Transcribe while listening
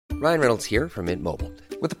Ryan Reynolds here from Mint Mobile.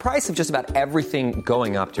 With the price of just about everything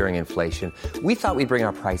going up during inflation, we thought we'd bring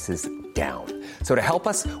our prices down. So to help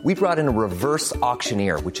us, we brought in a reverse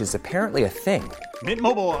auctioneer, which is apparently a thing. Mint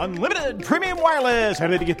Mobile Unlimited Premium Wireless. How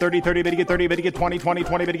to get 30, 30, bit to get 30, bit to get 20, 20,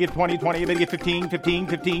 20, bit to get 20, 20, bit to get 15, 15,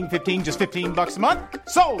 15, 15, just $15 a month?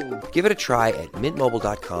 Sold! Give it a try at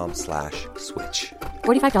mintmobile.com/switch.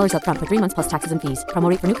 $45 up front for 3 months plus taxes and fees. Promo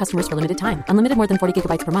rate for new customers for limited time. Unlimited more than 40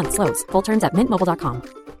 gigabytes per month. Slows full terms at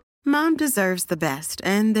mintmobile.com. Mom deserves the best,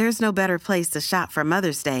 and there's no better place to shop for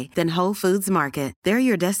Mother's Day than Whole Foods Market. They're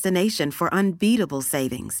your destination for unbeatable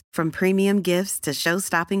savings, from premium gifts to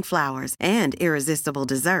show-stopping flowers and irresistible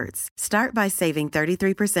desserts. Start by saving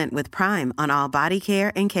 33% with Prime on all body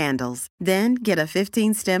care and candles. Then get a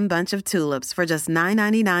 15-stem bunch of tulips for just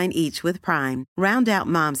 $9.99 each with Prime. Round out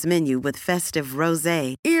Mom's menu with festive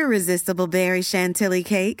rosé, irresistible berry chantilly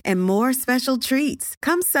cake, and more special treats.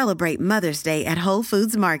 Come celebrate Mother's Day at Whole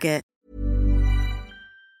Foods Market.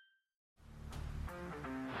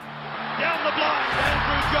 Down the blind,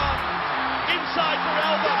 Andrew John. Inside for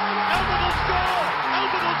Albert. Albert will score.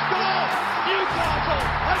 Albert will score. Newcastle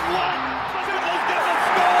have won. Fiddler's going to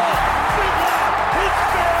score. Fiddler, it's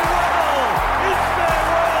farewell. It's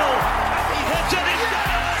farewell. And he hits it. He's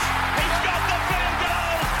got it. He's got the field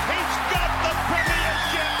goal. He's got the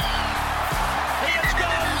premiership. He has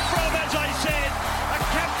gone from, as I said, a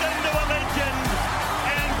captain to a legend.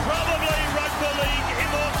 And probably rugby league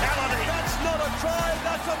immortality. That's not a try.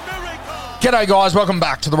 That's a miracle. G'day guys, welcome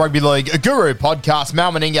back to the Rugby League Guru podcast.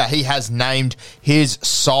 Mal Meninga, he has named his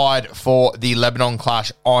side for the Lebanon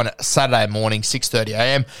clash on Saturday morning,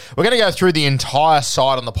 6:30am. We're going to go through the entire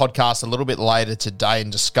side on the podcast a little bit later today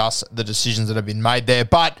and discuss the decisions that have been made there.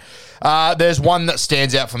 But there's one that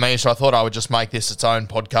stands out for me, so I thought I would just make this its own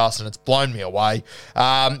podcast, and it's blown me away.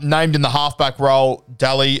 Named in the halfback role,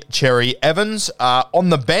 Daly Cherry Evans. On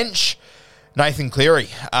the bench, Nathan Cleary.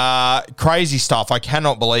 Crazy stuff. I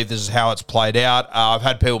cannot believe this is how it's played out. I've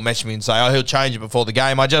had people message me and say, he'll change it before the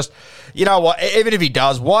game. You know what, even if he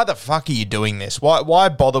does, why the fuck are you doing this? Why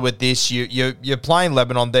bother with this? You're playing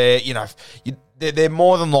Lebanon there. You know, they're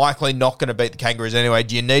more than likely not going to beat the Kangaroos anyway.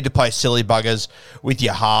 Do you need to play silly buggers with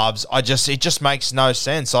your halves? It just makes no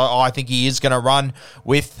sense. I think he is going to run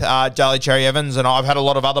with Daly Cherry Evans, and I've had a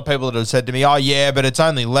lot of other people that have said to me, oh yeah, but it's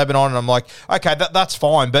only Lebanon, and I'm like, okay, that's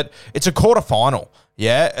fine, but it's a quarterfinal.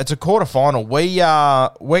 Yeah, it's a quarterfinal.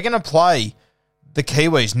 We're going to play the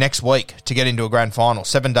Kiwis next week to get into a grand final,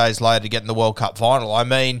 7 days later to get in the World Cup final. I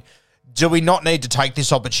mean, do we not need to take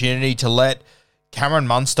this opportunity to let Cameron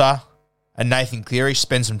Munster and Nathan Cleary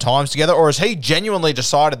spend some time together, or has he genuinely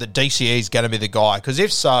decided that DCE is going to be the guy? Because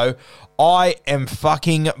if so, I am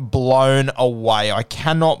fucking blown away. I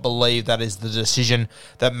cannot believe that is the decision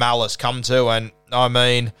that Mal has come to, and I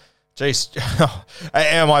mean, geez,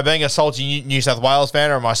 am I being a salty New South Wales fan,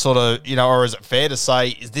 or am I sort of, or is it fair to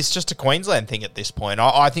say, is this just a Queensland thing at this point?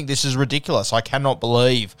 I think this is ridiculous. I cannot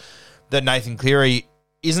believe that Nathan Cleary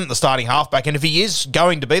isn't the starting halfback, and if he is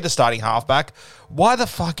going to be the starting halfback, why the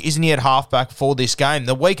fuck isn't he at halfback for this game?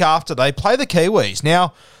 The week after, they play the Kiwis.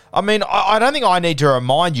 Now, I mean, I don't think I need to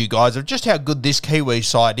remind you guys of just how good this Kiwi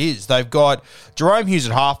side is. They've got Jerome Hughes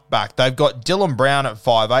at halfback. They've got Dylan Brown at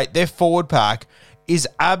 5'8". Their forward pack is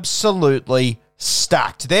absolutely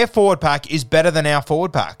stacked. Their forward pack is better than our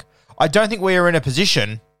forward pack. I don't think we are in a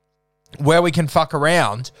position where we can fuck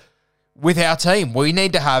around with our team. We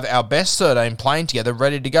need to have our best 13 playing together,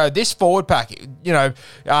 ready to go. This forward pack,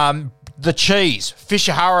 the Cheese,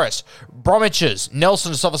 Fisher Harris, Bromwiches,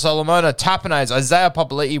 Nelson Asofa-Solomona, Tapanese, Isaiah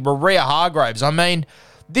Papali'i, Maria Hargraves. I mean,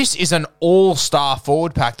 this is an all-star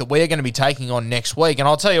forward pack that we are going to be taking on next week. And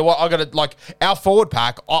I'll tell you what, our forward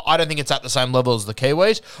pack, I don't think it's at the same level as the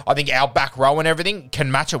Kiwis. I think our back row and everything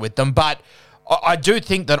can match it with them, but I do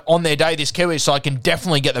think that on their day, this Kiwi side can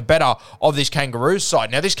definitely get the better of this Kangaroos side.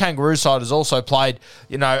 Now, this Kangaroos side has also played,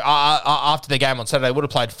 after the game on Saturday, they would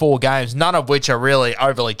have played 4 games, none of which are really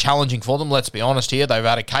overly challenging for them. Let's be honest here. They've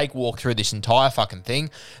had a cakewalk through this entire fucking thing.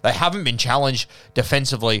 They haven't been challenged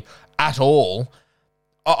defensively at all.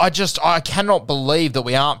 I cannot believe that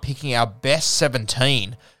we aren't picking our best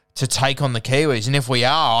 17 to take on the Kiwis. And if we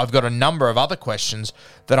are, I've got a number of other questions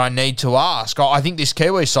that I need to ask. I think this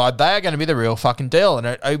Kiwi side, they are going to be the real fucking deal. And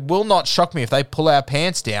it will not shock me if they pull our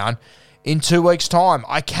pants down in 2 weeks' time.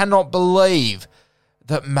 I cannot believe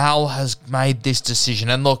that Mal has made this decision.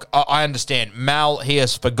 And look, I understand. Mal, he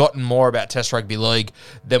has forgotten more about Test Rugby League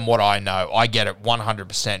than what I know. I get it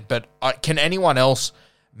 100%. But can anyone else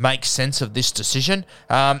make sense of this decision?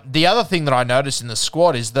 The other thing that I noticed in the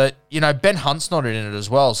squad is that, Ben Hunt's not in it as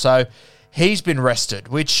well. So he's been rested,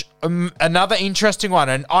 which another interesting one.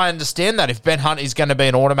 And I understand that if Ben Hunt is going to be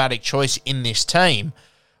an automatic choice in this team,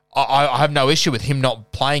 I have no issue with him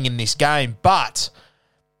not playing in this game. But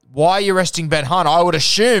why are you resting Ben Hunt? I would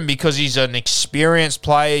assume because he's an experienced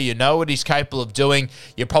player. You know what he's capable of doing.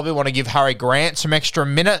 You probably want to give Harry Grant some extra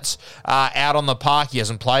minutes out on the park. He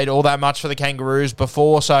hasn't played all that much for the Kangaroos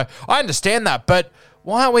before, so I understand that. But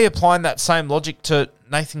why aren't we applying that same logic to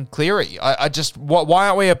Nathan Cleary? Why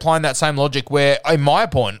aren't we applying that same logic where, in my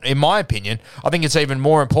opinion, I think it's even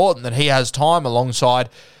more important that he has time alongside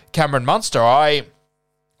Cameron Munster.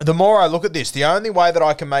 The more I look at this, the only way that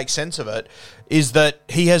I can make sense of it is that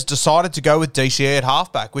he has decided to go with DCE at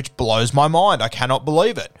halfback, which blows my mind. I cannot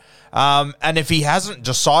believe it. And if he hasn't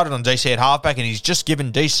decided on DCE at halfback and he's just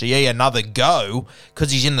given DCE another go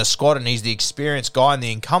because he's in the squad and he's the experienced guy and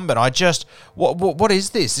the incumbent, what is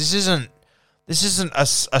this? This isn't a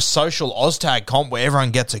social Oztag comp where everyone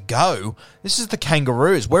gets a go. This is the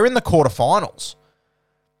Kangaroos. We're in the quarterfinals.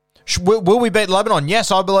 Will we beat Lebanon?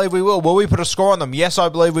 Yes, I believe we will. Will we put a score on them? Yes, I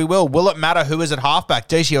believe we will. Will it matter who is at halfback,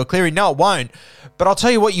 DC or Cleary? No, it won't. But I'll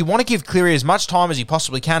tell you what, you want to give Cleary as much time as he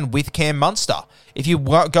possibly can with Cam Munster if you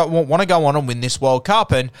want to go on and win this World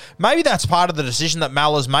Cup. And maybe that's part of the decision that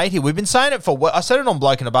Mal has made here. We've been saying it I said it on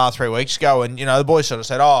Bloke in a Bar 3 weeks ago, and the boys sort of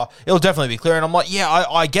said, it'll definitely be Cleary. And I'm like, yeah,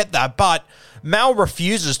 I get that, but Mal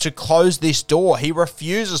refuses to close this door. He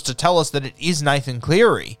refuses to tell us that it is Nathan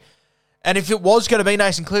Cleary. And if it was going to be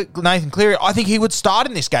Nathan Cleary, I think he would start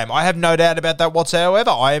in this game. I have no doubt about that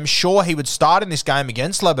whatsoever. I am sure he would start in this game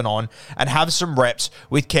against Lebanon and have some reps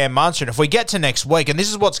with Cam Munster. And if we get to next week, and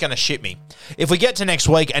this is what's going to shit me, if we get to next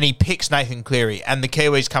week and he picks Nathan Cleary and the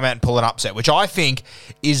Kiwis come out and pull an upset, which I think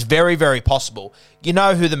is very, very possible, you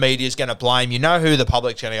know who the media is going to blame. You know who the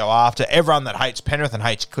public's going to go after. Everyone that hates Penrith and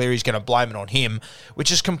hates Cleary is going to blame it on him,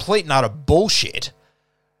 which is complete and utter bullshit.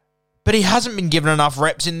 But he hasn't been given enough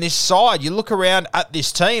reps in this side. You look around at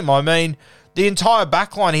this team, I mean, the entire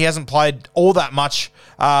backline he hasn't played all that much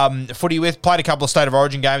footy with. Played a couple of State of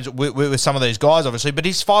Origin games with some of these guys, obviously. But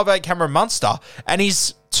he's 5'8" Cameron Munster, and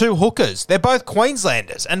he's two hookers. They're both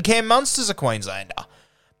Queenslanders, and Cam Munster's a Queenslander.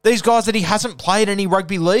 These guys that he hasn't played any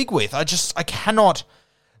rugby league with. I cannot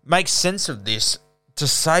make sense of this to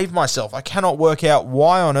save myself. I cannot work out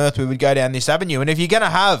why on earth we would go down this avenue. And if you're going to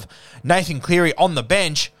have Nathan Cleary on the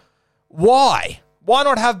bench, why? Why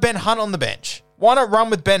not have Ben Hunt on the bench? Why not run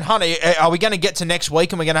with Ben Hunt? Are we going to get to next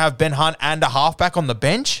week and we're going to have Ben Hunt and a halfback on the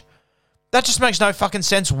bench? That just makes no fucking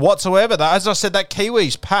sense whatsoever. As I said, that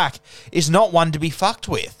Kiwis pack is not one to be fucked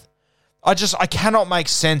with. I cannot make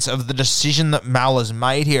sense of the decision that Mal has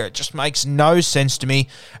made here. It just makes no sense to me.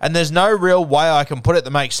 And there's no real way I can put it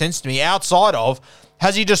that makes sense to me outside of,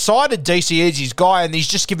 has he decided DC is his guy and he's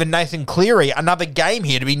just given Nathan Cleary another game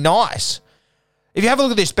here to be nice? If you have a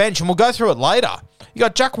look at this bench, and we'll go through it later, you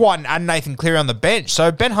got Jack White and Nathan Cleary on the bench,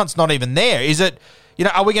 so Ben Hunt's not even there. Is it,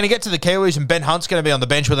 are we going to get to the Kiwis and Ben Hunt's going to be on the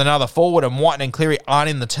bench with another forward and White and Cleary aren't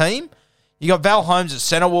in the team? You got Val Holmes at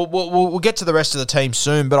centre. We'll get to the rest of the team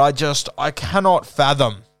soon, but I cannot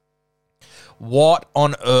fathom what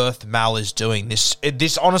on earth Mal is doing.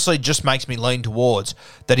 This honestly just makes me lean towards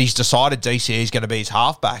that he's decided DCE is going to be his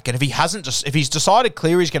halfback. And if he's decided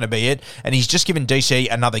Cleary's going to be it and he's just given DCE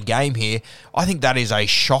another game here, I think that is a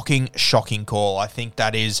shocking call. I think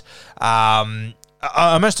that is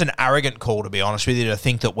almost an arrogant call, to be honest with you, to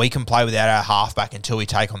think that we can play without our halfback until we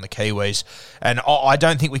take on the Kiwis. And I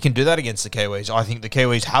don't think we can do that against the Kiwis. I think the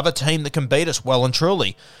Kiwis have a team that can beat us well and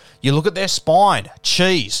truly. You look at their spine,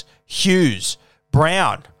 Cheese, Hughes,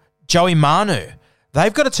 Brown, Joey Manu.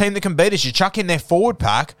 They've got a team that can beat us. You chuck in their forward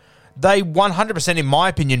pack, they 100%, in my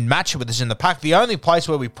opinion, match it with us in the pack. The only place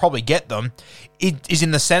where we probably get them is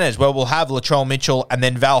in the centres, where we'll have Latrell Mitchell and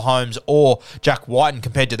then Val Holmes or Jack Whiten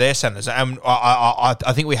compared to their centres. And I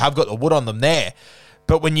think we have got the wood on them there.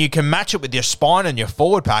 But when you can match it with your spine and your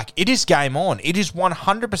forward pack, it is game on. It is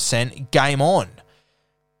 100% game on.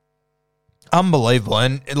 Unbelievable.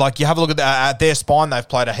 And you have a look at their spine. They've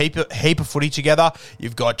played a heap of footy together.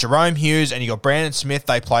 You've got Jerome Hughes and you've got Brandon Smith.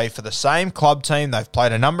 They play for the same club team. They've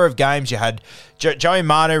played a number of games. You had Joey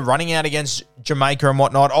Manu running out against Jamaica and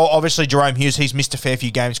whatnot. Obviously, Jerome Hughes, he's missed a fair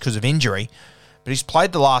few games because of injury, but he's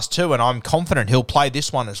played the last two, and I'm confident he'll play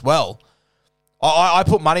this one as well. I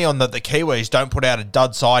put money on that the Kiwis don't put out a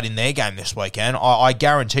dud side in their game this weekend. I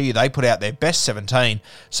guarantee you they put out their best 17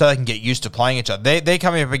 so they can get used to playing each other. They're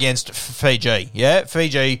coming up against Fiji. Yeah,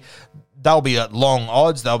 Fiji, they'll be at long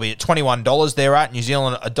odds. They'll be at $21 they're at. New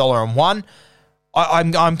Zealand, $1.01.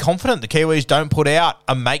 I'm confident the Kiwis don't put out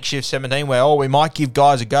a makeshift 17 where, we might give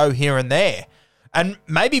guys a go here and there. And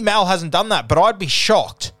maybe Mal hasn't done that, but I'd be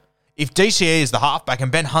shocked if DCE is the halfback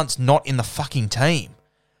and Ben Hunt's not in the fucking team.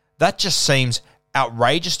 That just seems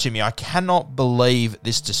outrageous to me. I cannot believe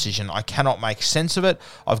this decision. I cannot make sense of it.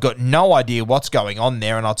 I've got no idea what's going on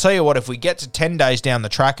there. And I'll tell you what, if we get to 10 days down the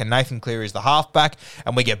track and Nathan Cleary is the halfback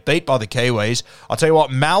and we get beat by the Kiwis, I'll tell you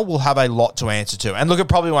what, Mal will have a lot to answer to. And look, it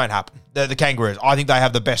probably won't happen. The Kangaroos, I think they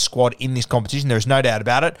have the best squad in this competition. There's no doubt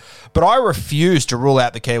about it. But I refuse to rule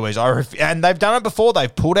out the Kiwis. And they've done it before.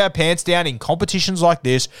 They've pulled our pants down in competitions like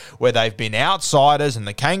this where they've been outsiders, and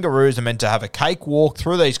the Kangaroos are meant to have a cakewalk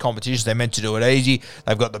through these competitions. They're meant to do it easy.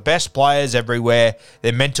 They've got the best players everywhere.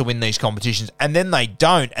 They're meant to win these competitions. And then they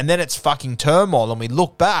don't. And then it's fucking turmoil. And we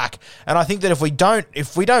look back. And I think that if we don't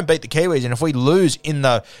beat the Kiwis, and if we lose in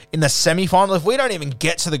the semi-final, if we don't even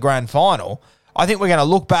get to the grand final, I think we're going to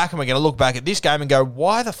look back, and we're going to look back at this game and go,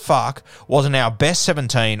 why the fuck wasn't our best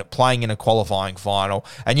 17 playing in a qualifying final?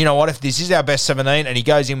 And you know what? If this is our best 17 and he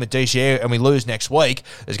goes in with DCE and we lose next week,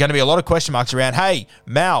 there's going to be a lot of question marks around, hey,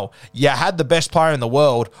 Mal, you had the best player in the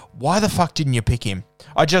world. Why the fuck didn't you pick him?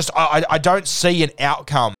 I don't see an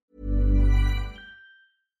outcome.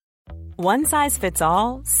 One size fits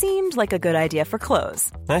all seemed like a good idea for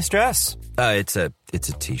clothes. Nice dress. It's a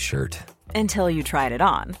t-shirt. Until you tried it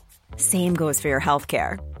on. Same goes for your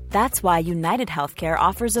healthcare. That's why United Healthcare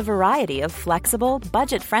offers a variety of flexible,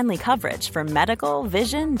 budget-friendly coverage for medical,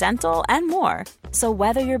 vision, dental, and more. So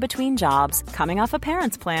whether you're between jobs, coming off a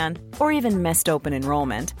parent's plan, or even missed open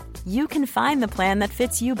enrollment, you can find the plan that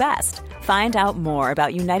fits you best. Find out more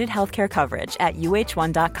about United Healthcare coverage at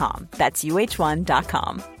uh1.com. That's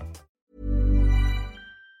uh1.com.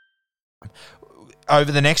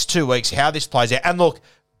 Over the next 2 weeks, how this plays out. And look,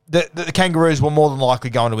 the Kangaroos were more than likely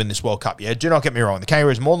going to win this World Cup. Yeah, do not get me wrong. The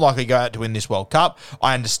Kangaroos more than likely going to win this World Cup.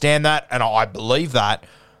 I understand that, and I believe that.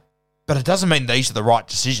 But it doesn't mean these are the right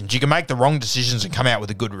decisions. You can make the wrong decisions and come out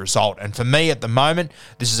with a good result. And for me, at the moment,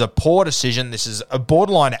 this is a poor decision. This is a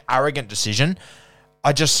borderline arrogant decision.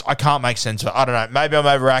 I can't make sense of it. I don't know. Maybe I'm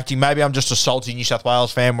overreacting. Maybe I'm just a salty New South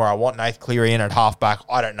Wales fan where I want Nathan Cleary in at halfback.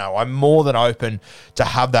 I don't know. I'm more than open to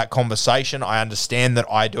have that conversation. I understand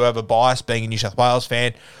that I do have a bias being a New South Wales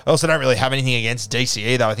fan. I also don't really have anything against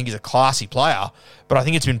DCE, though. I think he's a classy player. But I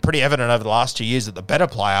think it's been pretty evident over the last 2 years that the better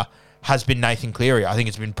player has been Nathan Cleary. I think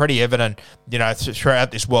it's been pretty evident, throughout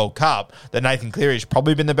this World Cup that Nathan Cleary has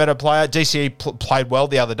probably been the better player. DCE played well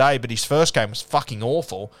the other day, but his first game was fucking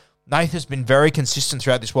awful. Nathan's been very consistent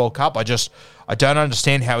throughout this World Cup. I don't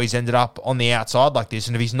understand how he's ended up on the outside like this.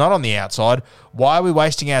 And if he's not on the outside, why are we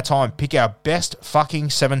wasting our time? Pick our best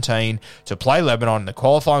fucking 17 to play Lebanon in the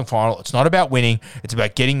qualifying final. It's not about winning. It's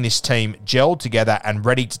about getting this team gelled together and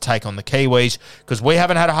ready to take on the Kiwis, because we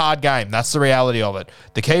haven't had a hard game. That's the reality of it.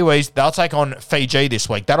 The Kiwis, they'll take on Fiji this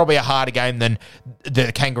week. That'll be a harder game than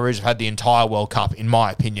the Kangaroos have had the entire World Cup, in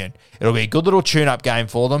my opinion. It'll be a good little tune-up game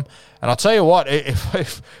for them. And I'll tell you what,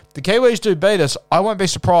 if the Kiwis do beat us, I won't be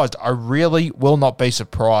surprised. I really will not be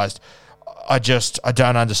surprised. I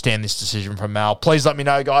don't understand this decision from Mal. Please let me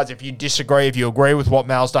know, guys, if you disagree, if you agree with what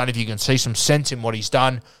Mal's done, if you can see some sense in what he's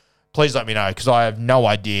done. Please let me know, because I have no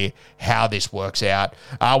idea how this works out.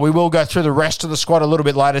 We will go through the rest of the squad a little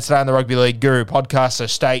bit later today on the Rugby League Guru podcast, so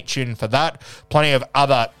stay tuned for that. Plenty of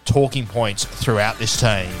other talking points throughout this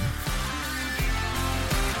team.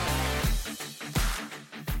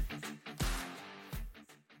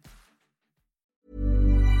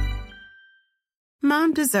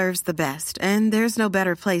 Mom deserves the best, and there's no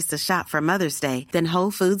better place to shop for Mother's Day than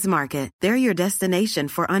Whole Foods Market. They're your destination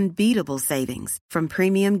for unbeatable savings, from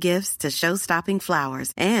premium gifts to show-stopping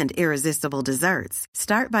flowers and irresistible desserts.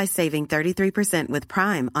 Start by saving 33% with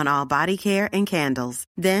Prime on all body care and candles.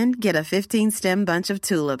 Then get a 15-stem bunch of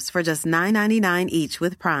tulips for just $9.99 each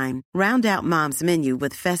with Prime. Round out Mom's menu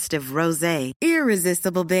with festive rosé,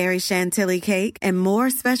 irresistible berry chantilly cake, and more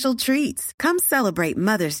special treats. Come celebrate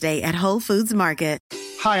Mother's Day at Whole Foods Market.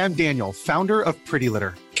 Hi, I'm Daniel, founder of Pretty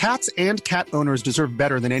Litter. Cats and cat owners deserve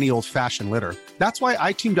better than any old-fashioned litter. That's why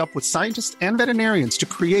I teamed up with scientists and veterinarians to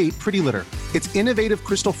create Pretty Litter. Its innovative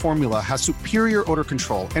crystal formula has superior odor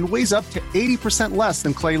control and weighs up to 80% less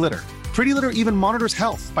than clay litter. Pretty Litter even monitors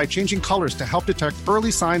health by changing colors to help detect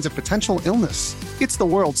early signs of potential illness. It's the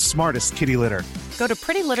world's smartest kitty litter. Go to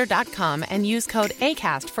prettylitter.com and use code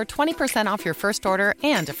ACAST for 20% off your first order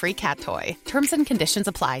and a free cat toy. Terms and conditions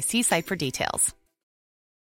apply. See site for details.